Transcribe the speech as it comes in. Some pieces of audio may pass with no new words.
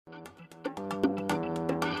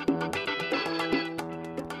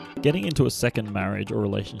Getting into a second marriage or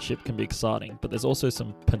relationship can be exciting, but there's also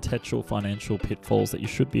some potential financial pitfalls that you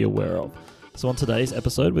should be aware of. So on today's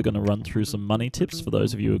episode, we're going to run through some money tips for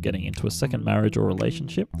those of you who are getting into a second marriage or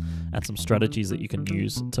relationship, and some strategies that you can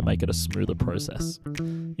use to make it a smoother process.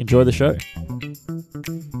 Enjoy the show.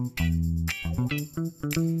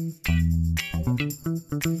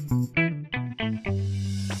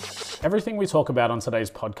 Everything we talk about on today's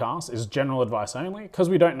podcast is general advice only because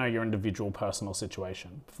we don't know your individual personal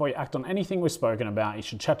situation. Before you act on anything we've spoken about, you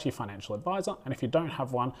should chat to your financial advisor, and if you don't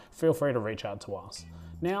have one, feel free to reach out to us.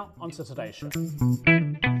 Now, on to today's show.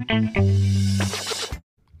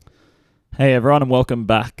 Hey everyone, and welcome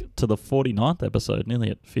back to the 49th episode, nearly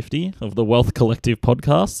at 50, of the Wealth Collective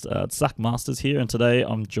podcast. It's Zach Masters here, and today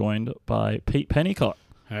I'm joined by Pete Pennicott.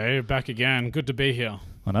 Hey, back again. Good to be here.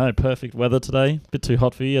 I know, perfect weather today. A bit too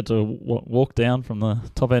hot for you. Had to walk down from the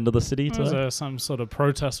top end of the city today. Some sort of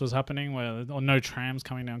protest was happening where no trams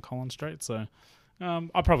coming down Collins Street, so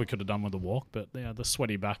I probably could have done with a walk, but yeah, the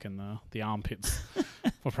sweaty back and the armpits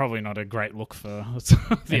were probably not a great look for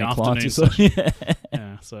the afternoon.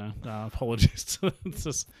 So apologies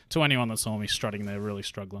to anyone that saw me strutting there, really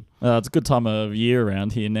struggling. It's a good time of year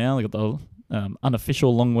around here now. They got the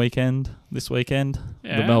unofficial long weekend this weekend,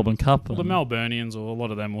 the Melbourne Cup. Well, the Melburnians, or a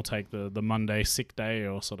lot of them, will take the Monday sick day,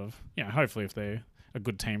 or sort of, hopefully if they're a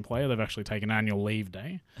good team player, they've actually taken annual leave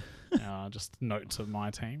day. Just note to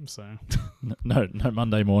my team. So no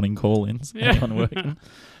Monday morning call-ins. Anyone working.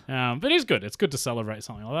 But it is good. It's good to celebrate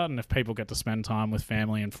something like that, and if people get to spend time with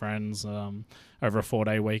family and friends over a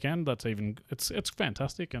 4-day weekend, it's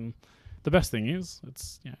fantastic. And the best thing is,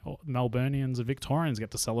 it's Melburnians and Victorians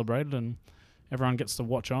get to celebrate it, and everyone gets to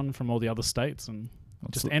watch on from all the other states and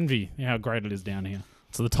envy how great it is down here.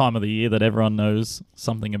 It's the time of the year that everyone knows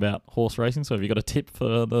something about horse racing. So have you got a tip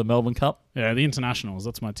for the Melbourne Cup? Yeah, the internationals.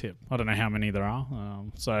 That's my tip. I don't know how many there are.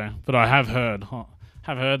 But I have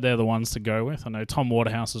heard they're the ones to go with. I know Tom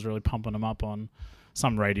Waterhouse is really pumping them up on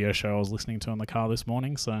some radio show I was listening to in the car this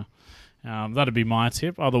morning. So that'd be my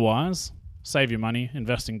tip. Otherwise, save your money,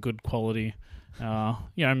 invest in good quality,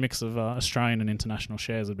 mix of Australian and international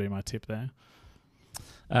shares would be my tip there.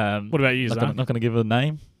 What about you, Zach? Not going to give a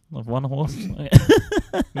name of one horse?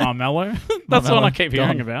 Marmello? That's the one I keep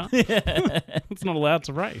hearing about. It's not allowed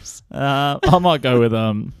to race. I might go with,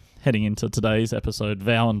 heading into today's episode,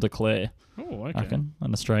 Vow and Declare. Oh, okay. I reckon,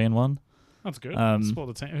 an Australian one. That's good.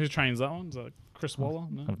 Support the team. Who trains that one? Is that Chris Waller?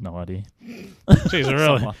 No? I have no idea. Jeez,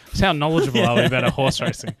 really? How knowledgeable are we about horse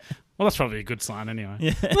racing? Well, that's probably a good sign anyway.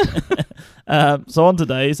 Yeah. So on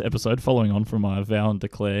today's episode, following on from my Vow and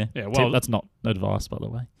Declare tip, that's not advice, by the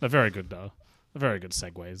way. They're very good, though. They're very good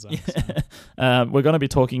segues, though. So. We're going to be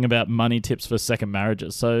talking about money tips for second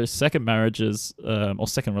marriages. So second marriages or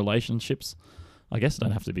second relationships, I guess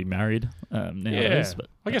don't have to be married nowadays. But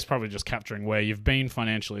I guess probably just capturing where you've been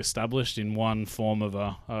financially established in one form of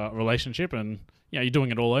a relationship, and you're doing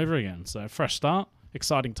it all over again. So fresh start,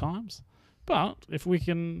 exciting times. But if we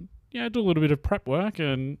can do a little bit of prep work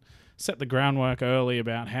and set the groundwork early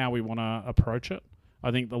about how we want to approach it,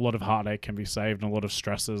 I think a lot of heartache can be saved and a lot of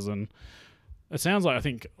stresses. And it sounds like, I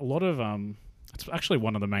think a lot of it's actually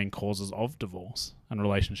one of the main causes of divorce and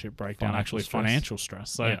relationship breakdown, financial stress.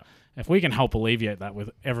 So if we can help alleviate that with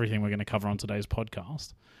everything we're going to cover on today's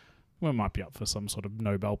podcast, we might be up for some sort of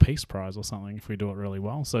Nobel Peace Prize or something if we do it really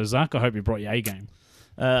well. So Zach, I hope you brought your A game.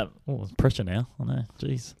 Pressure now. I know.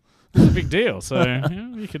 Jeez. It's a big deal. So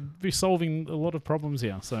you could be solving a lot of problems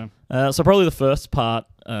here. So probably the first part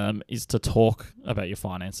is to talk about your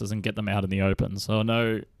finances and get them out in the open. So I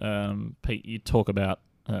know, Pete, you talk about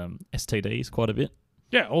STDs quite a bit.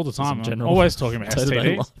 Yeah, all the time. I'm always talking about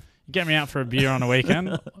STDs. Get me out for a beer on a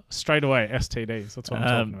weekend, straight away, STDs. That's what I'm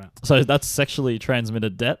talking about. So that's sexually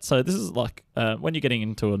transmitted debt. So this is like when you're getting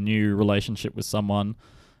into a new relationship with someone,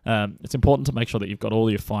 it's important to make sure that you've got all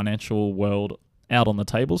your financial world out on the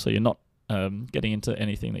table, so you're not getting into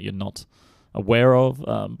anything that you're not aware of,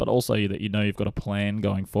 but also that you've got a plan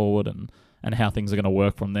going forward and how things are going to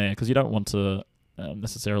work from there, because you don't want to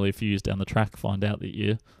necessarily, a few years down the track, find out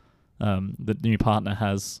that the new partner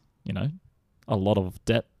has a lot of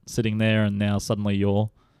debt sitting there, and now suddenly you're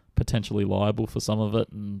potentially liable for some of it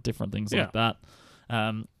and different things like that.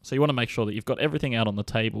 So you want to make sure that you've got everything out on the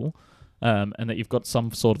table, and that you've got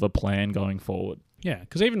some sort of a plan going forward. Yeah,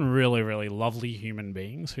 because even really, really lovely human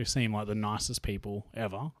beings who seem like the nicest people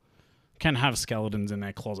ever can have skeletons in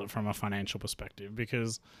their closet from a financial perspective,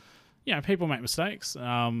 because, people make mistakes,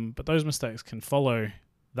 but those mistakes can follow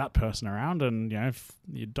that person around, and, if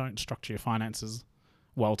you don't structure your finances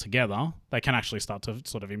well together, they can actually start to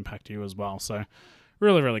sort of impact you as well. So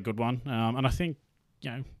really, really good one. And I think,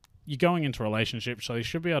 you're going into a relationship, so you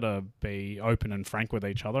should be able to be open and frank with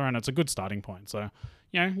each other, and it's a good starting point. So,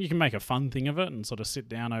 you can make a fun thing of it and sort of sit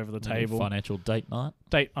down over the table. Financial date night.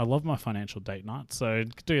 I love my financial date night. So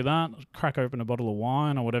do that, crack open a bottle of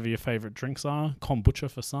wine or whatever your favorite drinks are,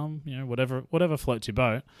 kombucha for some, whatever floats your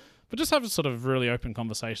boat. But just have a sort of really open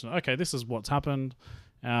conversation. Okay, this is what's happened.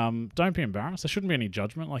 Don't be embarrassed. There shouldn't be any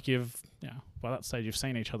judgment. Like by that stage you've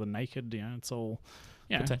seen each other naked. It's all,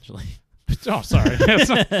 Potentially. Oh, sorry.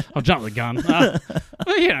 I'll jump the gun.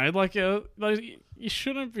 But you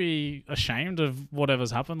shouldn't be ashamed of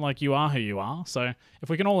whatever's happened. Like, you are who you are. So if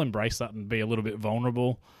we can all embrace that and be a little bit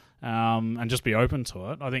vulnerable, and just be open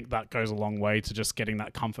to it, I think that goes a long way to just getting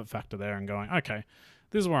that comfort factor there and going, okay,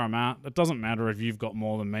 this is where I'm at. It doesn't matter if you've got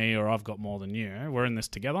more than me or I've got more than you. We're in this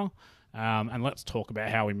together, and let's talk about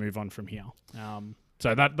how we move on from here.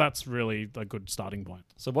 So that's really a good starting point.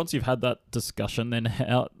 So once you've had that discussion, then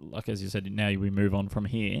how, like as you said, now we move on from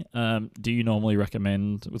here. Do you normally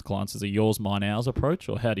recommend with clients as a yours, mine, ours approach,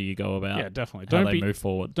 or how do you go about? Yeah, definitely. How they move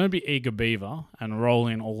forward? Don't be eager beaver and roll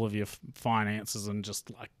in all of your finances and just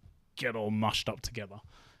like get all mushed up together.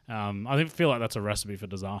 I feel like that's a recipe for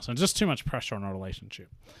disaster and just too much pressure on a relationship.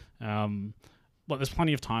 But there's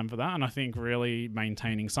plenty of time for that, and I think really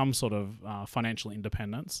maintaining some sort of financial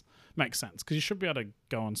independence makes sense, because you should be able to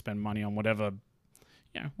go and spend money on whatever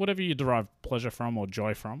you derive pleasure from or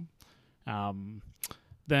joy from,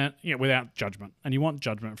 then without judgment. And you want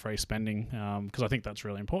judgment-free spending, because I think that's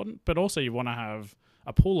really important. But also you want to have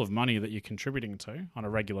a pool of money that you're contributing to on a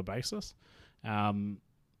regular basis.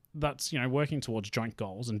 That's working towards joint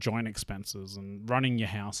goals and joint expenses and running your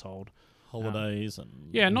household. Holidays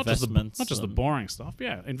and not just investments. the boring stuff.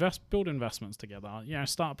 Yeah, build investments together.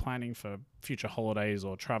 Start planning for future holidays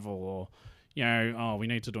or travel, or we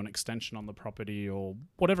need to do an extension on the property or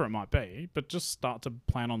whatever it might be. But just start to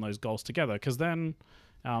plan on those goals together, because then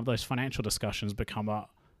those financial discussions become a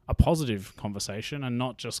positive conversation and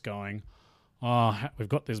not just going, we've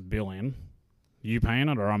got this bill in, you paying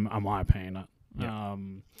it or am I paying it? Yeah.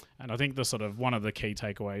 And I think the sort of one of the key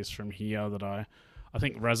takeaways from here that I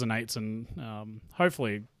think resonates and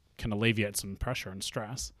hopefully can alleviate some pressure and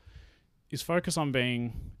stress is focus on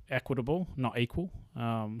being equitable, not equal.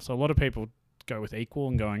 So a lot of people go with equal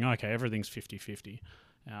and going, okay, everything's 50-50.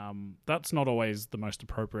 That's not always the most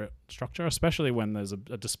appropriate structure, especially when there's a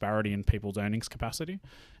disparity in people's earnings capacity.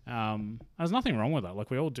 There's nothing wrong with that. Like,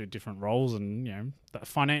 we all do different roles, and that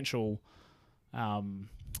financial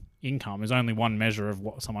income is only one measure of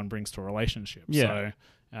what someone brings to a relationship. Yeah.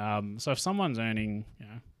 So if someone's earning,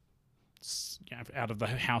 out of the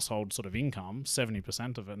household sort of income,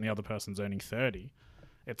 70% of it, and the other person's earning 30%,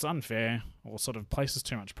 it's unfair, or sort of places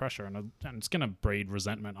too much pressure, and it's going to breed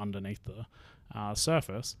resentment underneath the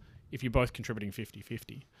surface if you're both contributing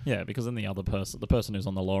 50-50. Yeah, because then the person who's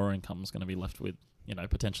on the lower income is going to be left with,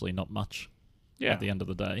 potentially not much. Yeah. At the end of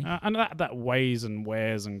the day, and that weighs and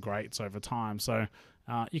wears and grates over time. So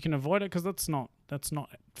you can avoid it, because that's not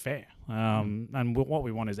fair. And what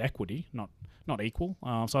we want is equity, not equal.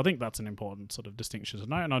 So I think that's an important sort of distinction to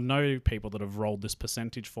know. And I know people that have rolled this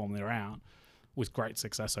percentage formula out with great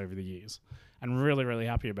success over the years, and really, really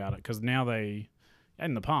happy about it, because now in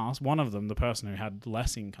the past, one of them, the person who had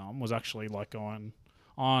less income, was actually like going,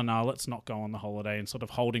 oh no, let's not go on the holiday, and sort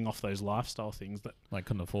of holding off those lifestyle things that they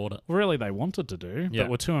couldn't afford it. Really, they wanted to do, Yeah.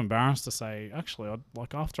 but were too embarrassed to say, actually,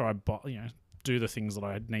 after I do the things that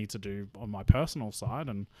I need to do on my personal side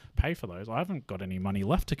and pay for those, I haven't got any money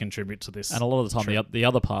left to contribute to this. And a lot of the time, trip. the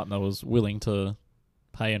other partner was willing to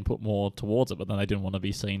pay and put more towards it, but then they didn't want to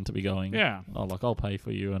be seen to be going, I'll pay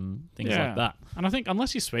for you and things like that. And I think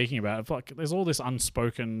unless you're speaking about it, like, there's all this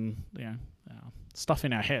unspoken, stuff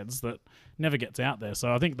in our heads that never gets out there.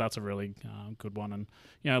 So I think that's a really good one,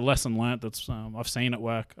 and lesson learnt that's I've seen it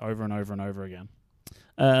work over and over and over again.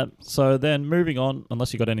 So then moving on,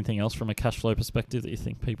 unless you got anything else from a cash flow perspective that you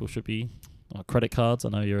think people should be, credit cards. I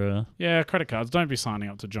know you're credit cards. Don't be signing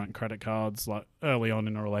up to joint credit cards like early on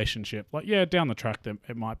in a relationship. Like, down the track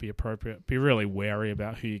it might be appropriate. Be really wary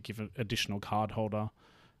about who you give an additional card holder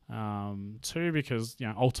to, because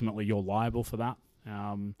ultimately you're liable for that.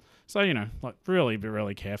 So really be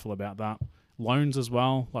really careful about that. Loans as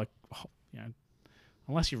well,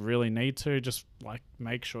 unless you really need to, just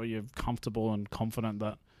make sure you're comfortable and confident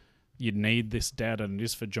that you need this debt and it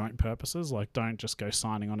is for joint purposes. Like, don't just go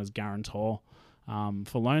signing on as guarantor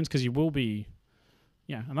for loans, because you will be,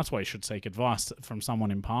 and that's why you should seek advice from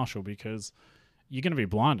someone impartial, because you're going to be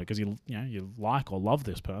blinded because you like or love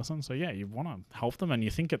this person. So you want to help them, and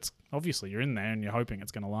you think it's obviously you're in there and you're hoping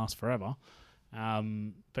it's going to last forever.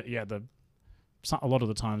 But a lot of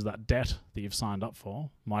the times that debt that you've signed up for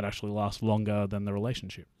might actually last longer than the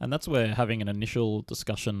relationship. And that's where having an initial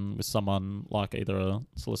discussion with someone like either a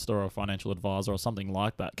solicitor or a financial advisor or something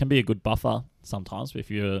like that can be a good buffer sometimes if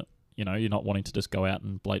you're not wanting to just go out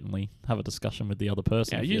and blatantly have a discussion with the other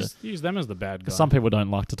person. Yeah, use them as the bad guy. Some people don't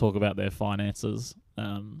like to talk about their finances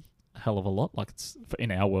a hell of a lot. Like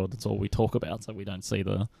in our world, it's all we talk about, so we don't see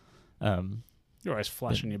the... You're always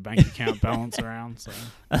flashing your bank account balance around. So,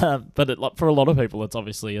 but for a lot of people, it's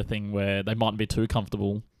obviously a thing where they mightn't be too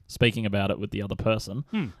comfortable speaking about it with the other person.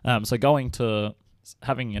 So going to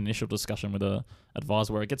having an initial discussion with a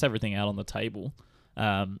advisor where it gets everything out on the table,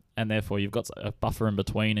 and therefore you've got a buffer in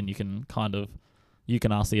between, and you can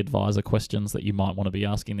ask the advisor questions that you might want to be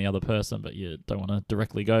asking the other person, but you don't want to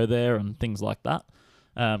directly go there, and things like that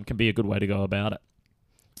can be a good way to go about it.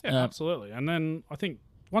 Yeah, absolutely. And then I think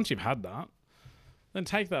once you've had that, then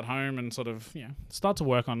take that home and sort of start to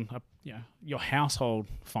work on your household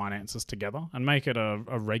finances together and make it a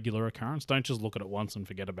regular occurrence. Don't just look at it once and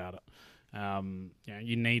forget about it.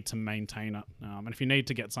 You need to maintain it. And if you need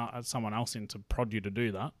to get someone else in to prod you to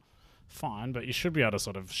do that, fine. But you should be able to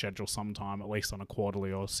sort of schedule some time, at least on a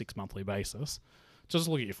quarterly or 6 monthly basis. Just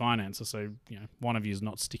look at your finances so one of you is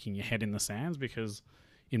not sticking your head in the sands, because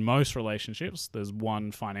in most relationships there's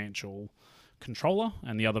one financial controller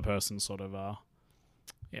and the other person sort of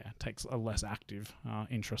takes a less active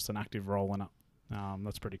interest and active role in it.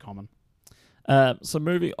 That's pretty common. So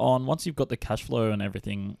moving on, once you've got the cash flow and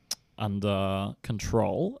everything under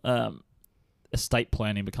control, estate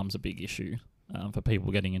planning becomes a big issue for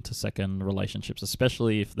people getting into second relationships,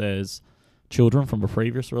 especially if there's children from a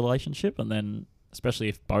previous relationship, and then especially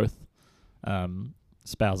if both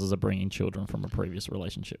spouses are bringing children from a previous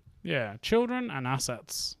relationship. Yeah, children and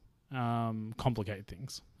assets complicate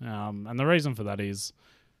things. And the reason for that is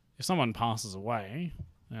if someone passes away,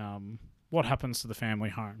 what happens to the family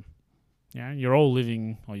home? You're all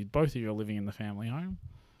living, or both of you are living in the family home.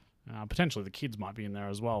 Potentially the kids might be in there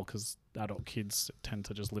as well, because adult kids tend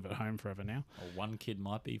to just live at home forever now. Or one kid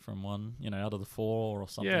might be from one, out of the four or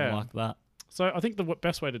something like that. So I think the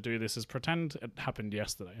best way to do this is pretend it happened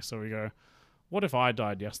yesterday. So we go, what if I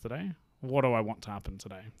died yesterday? What do I want to happen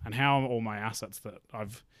today? And how are all my assets that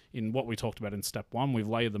I've, in what we talked about in step 1, we've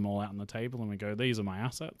laid them all out on the table and we go, these are my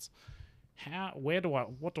assets. What do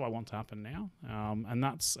I want to happen now? And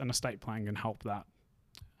that's an estate plan can help that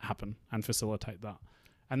happen and facilitate that.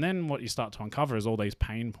 And then what you start to uncover is all these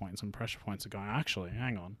pain points and pressure points are going, actually,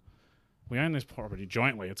 hang on. We own this property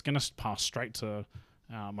jointly. It's going to pass straight to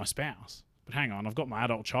my spouse. But hang on, I've got my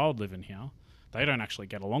adult child living here. They don't actually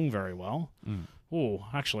get along very well. Oh,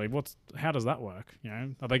 actually, how does that work?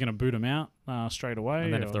 Are they going to boot them out straight away?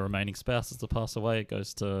 And then if the remaining spouse is to pass away, it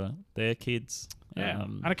goes to their kids. Yeah,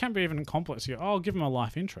 and it can be even complex. I'll give them a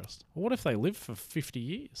life interest. Well, what if they live for 50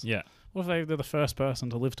 years? Yeah. What if they're the first person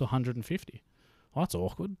to live to 150? Well, that's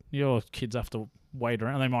awkward. Your kids have to wait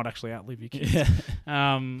around. They might actually outlive your kids.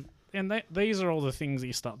 Yeah. And these are all the things that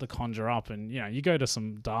you start to conjure up. And, you go to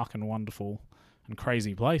some dark and wonderful and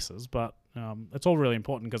crazy places, but it's all really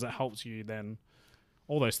important because it helps you then,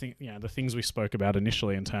 all those things, the things we spoke about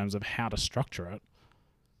initially in terms of how to structure it,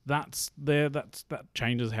 that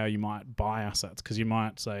changes how you might buy assets, because you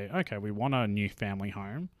might say, okay, we want a new family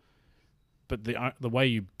home, but the way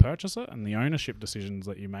you purchase it and the ownership decisions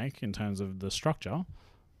that you make in terms of the structure,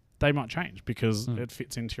 they might change because it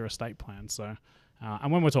fits into your estate plan. So,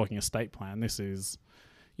 and when we're talking estate plan, this is,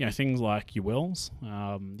 things like your wills,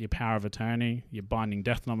 your power of attorney, your binding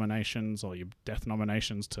death nominations or your death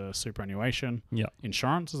nominations to superannuation,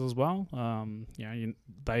 insurances as well.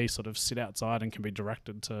 They sort of sit outside and can be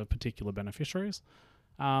directed to particular beneficiaries.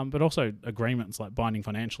 But also agreements like binding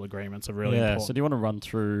financial agreements are really important. So do you want to run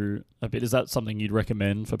through a bit? Is that something you'd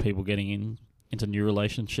recommend for people getting into new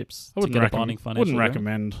relationships? I wouldn't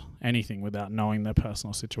recommend anything without knowing their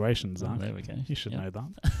personal situations. There we go. You should know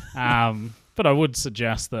that. But I would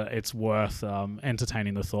suggest that it's worth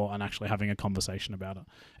entertaining the thought and actually having a conversation about it.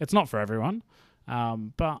 It's not for everyone,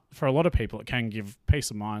 but for a lot of people it can give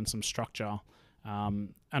peace of mind, some structure,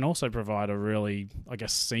 and also provide a really,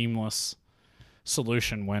 seamless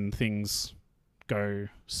solution when things go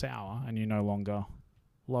sour and you no longer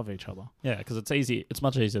love each other. Yeah, because it's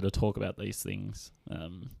much easier to talk about these things.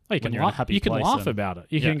 You can laugh about it.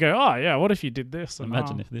 You can go, oh yeah, what if you did this? And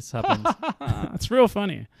imagine if this happens. It's real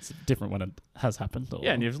funny. It's different when it has happened.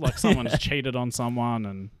 And you've someone's cheated on someone,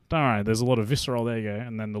 and don't worry, there's a lot of visceral there you go,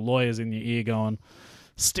 and then the lawyer's in your ear going,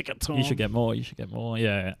 stick it to them. You should get more.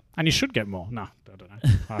 Yeah. And you should get more. No, I don't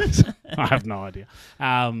know. I have no idea.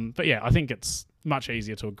 But yeah, I think it's much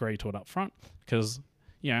easier to agree to it up front because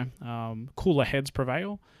cooler heads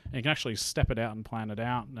prevail, and you can actually step it out and plan it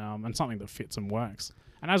out, and something that fits and works.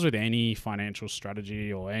 And as with any financial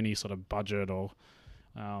strategy or any sort of budget or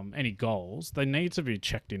any goals, they need to be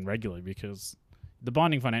checked in regularly, because the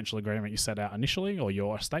binding financial agreement you set out initially, or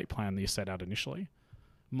your estate plan that you set out initially,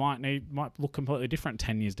 might look completely different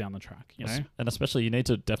 10 years down the track. And especially you need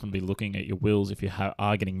to definitely be looking at your wills if you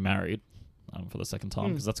are getting married for the second time,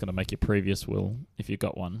 because that's going to make your previous will, if you've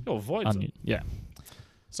got one, or voids it. Yeah.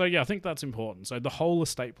 So I think that's important. So the whole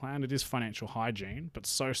estate plan, it is financial hygiene, but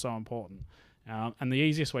so important. And the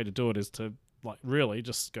easiest way to do it is to really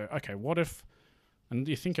just go, okay, what if? And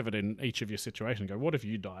you think of it in each of your situations. Go, what if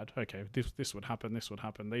you died? Okay, this would happen. This would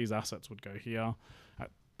happen. These assets would go here.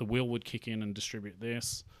 The will would kick in and distribute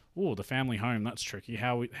this. Oh, the family home, that's tricky.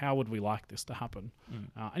 How would we like this to happen?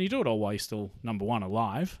 And you do it all while you're still, number one,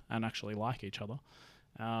 alive and actually like each other.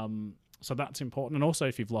 So that's important. And also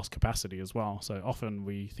if you've lost capacity as well. So often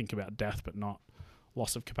we think about death but not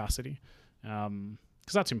loss of capacity,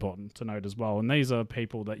 because that's important to note as well. And these are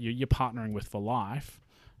people that you're partnering with for life.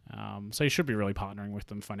 So you should be really partnering with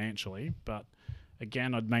them financially. But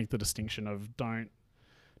again, I'd make the distinction of don't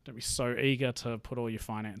be so eager to put all your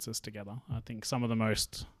finances together. I think some of the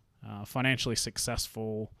most financially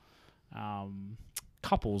successful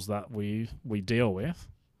couples that we deal with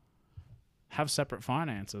have separate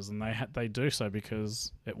finances, and they do so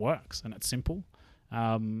because it works and it's simple.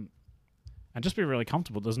 And just be really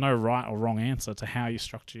comfortable. There's no right or wrong answer to how you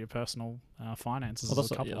structure your personal finances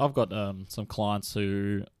as a couple. I've got some clients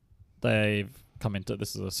who they've come into,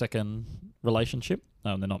 this is a second relationship.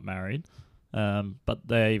 They're not married, but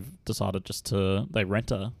they've decided they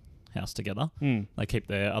rent a house together. They keep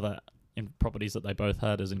their other properties that they both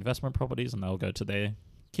had as investment properties, and they'll go to their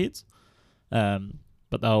kids.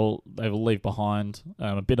 But they will leave behind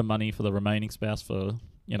a bit of money for the remaining spouse for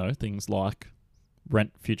things like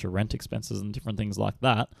future rent expenses and different things like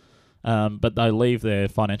that. But they leave their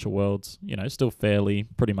financial worlds, still fairly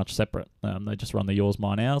pretty much separate. They just run the yours,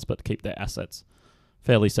 mine, ours, but keep their assets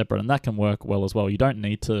fairly separate, and that can work well as well. You don't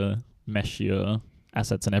need to mesh your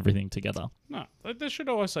assets and everything together. No, there should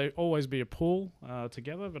always be a pool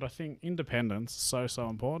together, but I think independence is so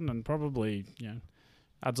important, and probably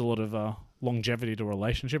adds a lot of longevity to a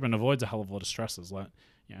relationship and avoids a hell of a lot of stresses.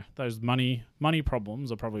 Those money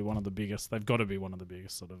problems are probably one of the biggest. They've got to be one of the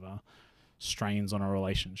biggest sort of strains on a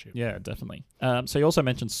relationship. Yeah, definitely. So you also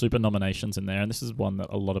mentioned super nominations in there, and this is one that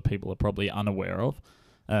a lot of people are probably unaware of.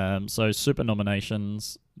 So super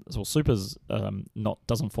nominations, super's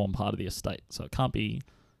doesn't form part of the estate, so it can't be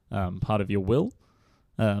part of your will.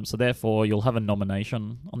 So therefore, you'll have a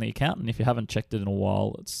nomination on the account, and if you haven't checked it in a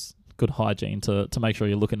while, it's good hygiene to make sure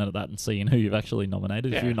you're looking at that and seeing who you've actually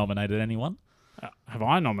nominated. Yeah. If you nominated anyone. Have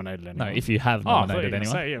I nominated anyone? No, if you have nominated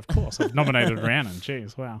anyone. Yeah, of course. I've nominated Rhiannon.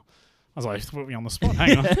 Jeez, wow. I was like, put me on the spot.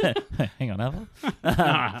 Hang on. Hang on, have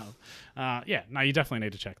I? No, you definitely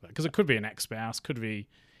need to check that, because it could be an ex-spouse, could be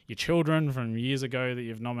your children from years ago that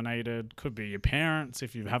you've nominated, could be your parents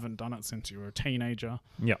if you haven't done it since you were a teenager.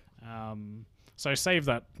 Yeah. So save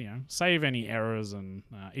that, save any errors and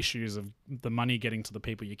issues of the money getting to the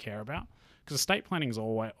people you care about, because estate planning is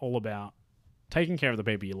all about taking care of the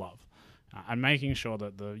people you love and making sure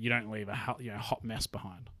that you don't leave a hot mess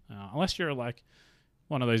behind, unless you're like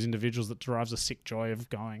one of those individuals that derives a sick joy of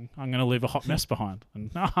going, I'm going to leave a hot mess behind,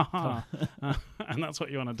 and and that's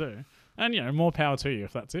what you want to do. And more power to you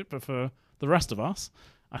if that's it. But for the rest of us,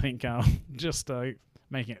 I think just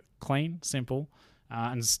making it clean, simple,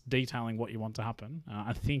 and detailing what you want to happen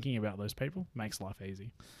and thinking about those people makes life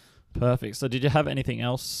easy. Perfect. So did you have anything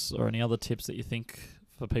else or any other tips that you think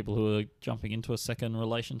for people who are jumping into a second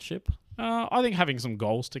relationship? I think having some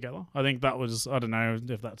goals together. I think that was, I don't know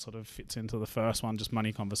if that sort of fits into the first one, just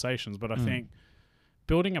money conversations, but I think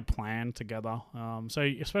building a plan together. So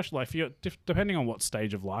especially if you're, depending on what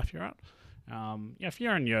stage of life you're at, if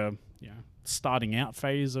you're in your starting out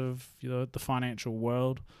phase of the financial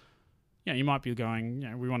world, you might be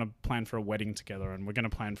going, we want to plan for a wedding together, and we're going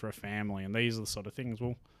to plan for a family, and these are the sort of things.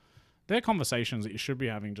 Well, they're conversations that you should be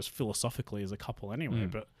having just philosophically as a couple anyway,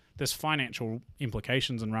 but there's financial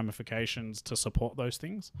implications and ramifications to support those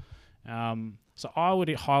things. So I would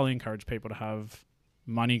highly encourage people to have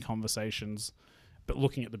money conversations, but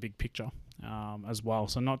looking at the big picture as well.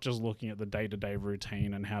 So not just looking at the day-to-day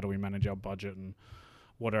routine and how do we manage our budget and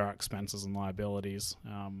what are our expenses and liabilities,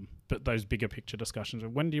 but those bigger picture discussions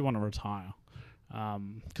of when do you want to retire?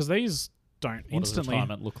 Because these don't instantly... What does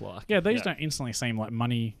retirement look like? Yeah, these don't instantly seem like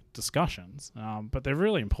money discussions, but they're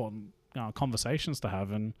really important conversations to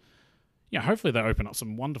have, and hopefully they open up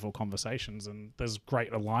some wonderful conversations and there's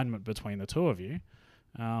great alignment between the two of you.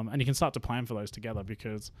 And you can start to plan for those together,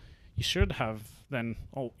 because you should have then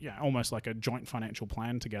almost like a joint financial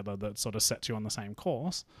plan together that sort of sets you on the same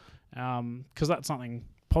course, because that's something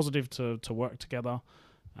positive to work together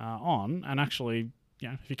on. And actually,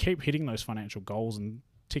 if you keep hitting those financial goals and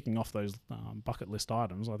ticking off those bucket list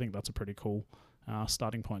items, I think that's a pretty cool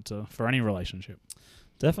starting point for any relationship.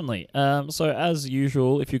 Definitely. So as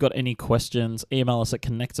usual, if you've got any questions, email us at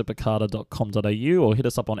connect@picarda.com.au or hit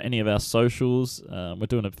us up on any of our socials. We're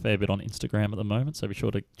doing a fair bit on Instagram at the moment, so be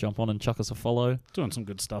sure to jump on and chuck us a follow. Doing some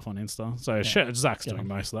good stuff on Insta. So Zach's doing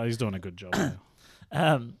most of that. He's doing a good job there.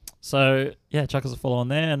 So chuck us a follow on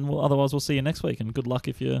there, and otherwise we'll see you next week. And good luck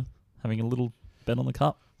if you're having a little bet on the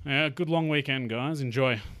cup. Yeah, good long weekend, guys.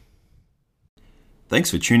 Enjoy.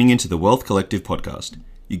 Thanks for tuning into the Wealth Collective podcast.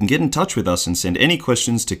 You can get in touch with us and send any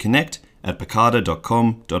questions to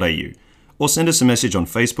connect@picarda.com.au or send us a message on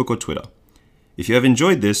Facebook or Twitter. If you have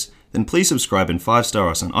enjoyed this, then please subscribe and 5-star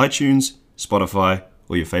us on iTunes, Spotify,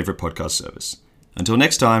 or your favorite podcast service. Until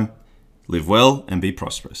next time, live well and be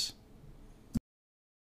prosperous.